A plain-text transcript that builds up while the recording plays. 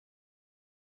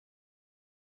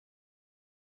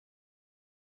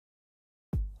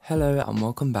Hello and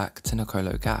welcome back to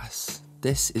Niccolo Gas.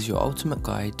 This is your ultimate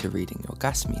guide to reading your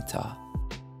gas meter.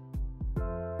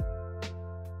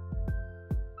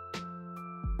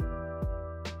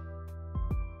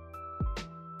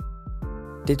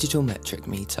 Digital metric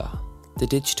meter. The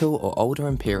digital or older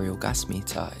Imperial gas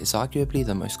meter is arguably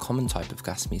the most common type of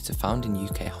gas meter found in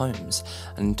UK homes,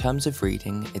 and in terms of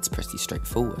reading, it's pretty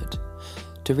straightforward.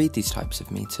 To read these types of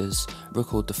meters,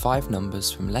 record the 5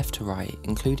 numbers from left to right,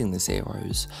 including the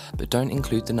zeros, but don't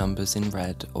include the numbers in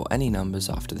red or any numbers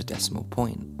after the decimal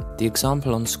point. The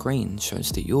example on screen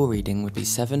shows that your reading would be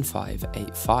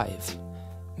 7585.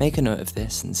 Make a note of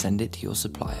this and send it to your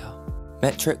supplier.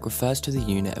 Metric refers to the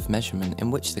unit of measurement in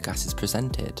which the gas is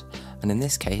presented, and in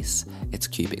this case, it's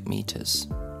cubic meters.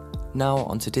 Now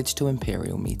onto digital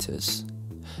Imperial meters.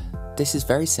 This is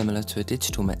very similar to a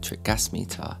digital metric gas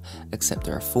meter, except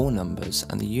there are 4 numbers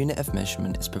and the unit of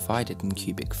measurement is provided in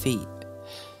cubic feet.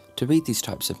 To read these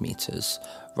types of meters,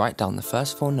 write down the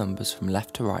first 4 numbers from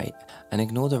left to right and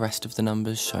ignore the rest of the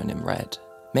numbers shown in red.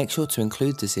 Make sure to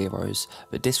include the zeros,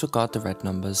 but disregard the red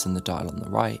numbers and the dial on the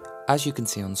right. As you can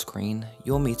see on screen,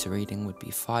 your meter reading would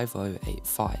be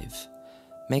 5085.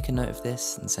 Make a note of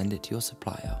this and send it to your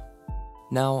supplier.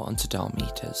 Now onto dial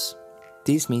meters.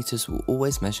 These meters will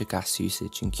always measure gas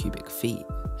usage in cubic feet.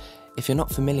 If you're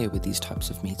not familiar with these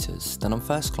types of meters, then on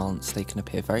first glance they can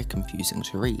appear very confusing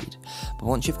to read, but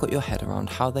once you've got your head around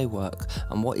how they work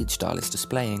and what each dial is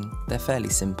displaying, they're fairly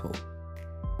simple.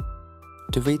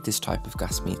 To read this type of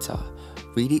gas meter,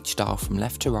 read each dial from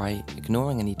left to right,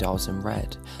 ignoring any dials in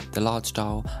red, the large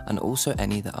dial, and also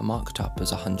any that are marked up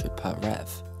as 100 per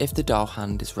rev. If the dial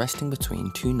hand is resting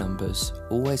between 2 numbers,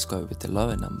 always go with the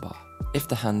lower number. If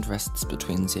the hand rests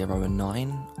between 0 and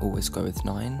 9, always go with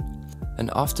 9. And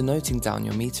after noting down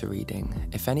your meter reading,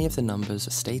 if any of the numbers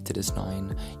are stated as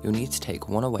 9, you'll need to take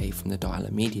one away from the dial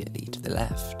immediately to the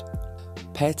left.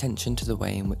 Pay attention to the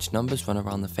way in which numbers run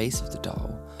around the face of the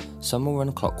dial. Some will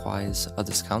run clockwise,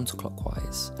 others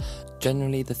counterclockwise.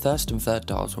 Generally, the first and third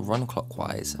dials will run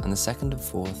clockwise and the second and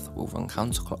fourth will run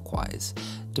counterclockwise.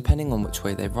 Depending on which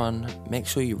way they run, make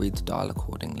sure you read the dial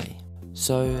accordingly.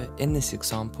 So, in this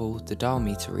example, the dial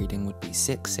meter reading would be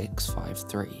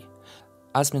 6653.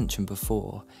 As mentioned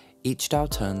before, each dial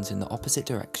turns in the opposite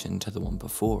direction to the one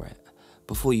before it.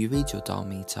 Before you read your dial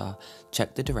meter,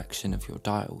 check the direction of your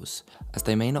dials, as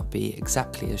they may not be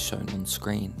exactly as shown on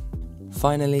screen.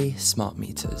 Finally, smart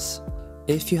meters.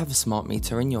 If you have a smart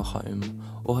meter in your home,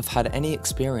 or have had any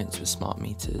experience with smart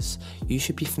meters, you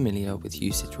should be familiar with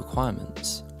usage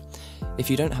requirements. If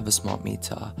you don't have a smart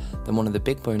meter, then one of the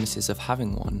big bonuses of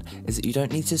having one is that you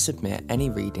don't need to submit any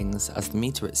readings, as the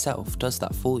meter itself does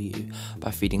that for you by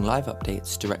feeding live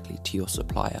updates directly to your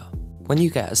supplier. When you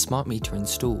get a smart meter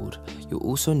installed, you'll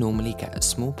also normally get a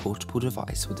small portable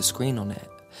device with a screen on it.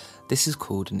 This is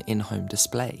called an in-home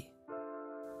display.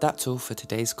 That's all for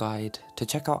today's guide. To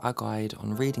check out our guide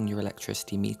on reading your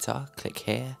electricity meter, click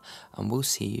here, and we'll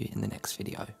see you in the next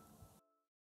video.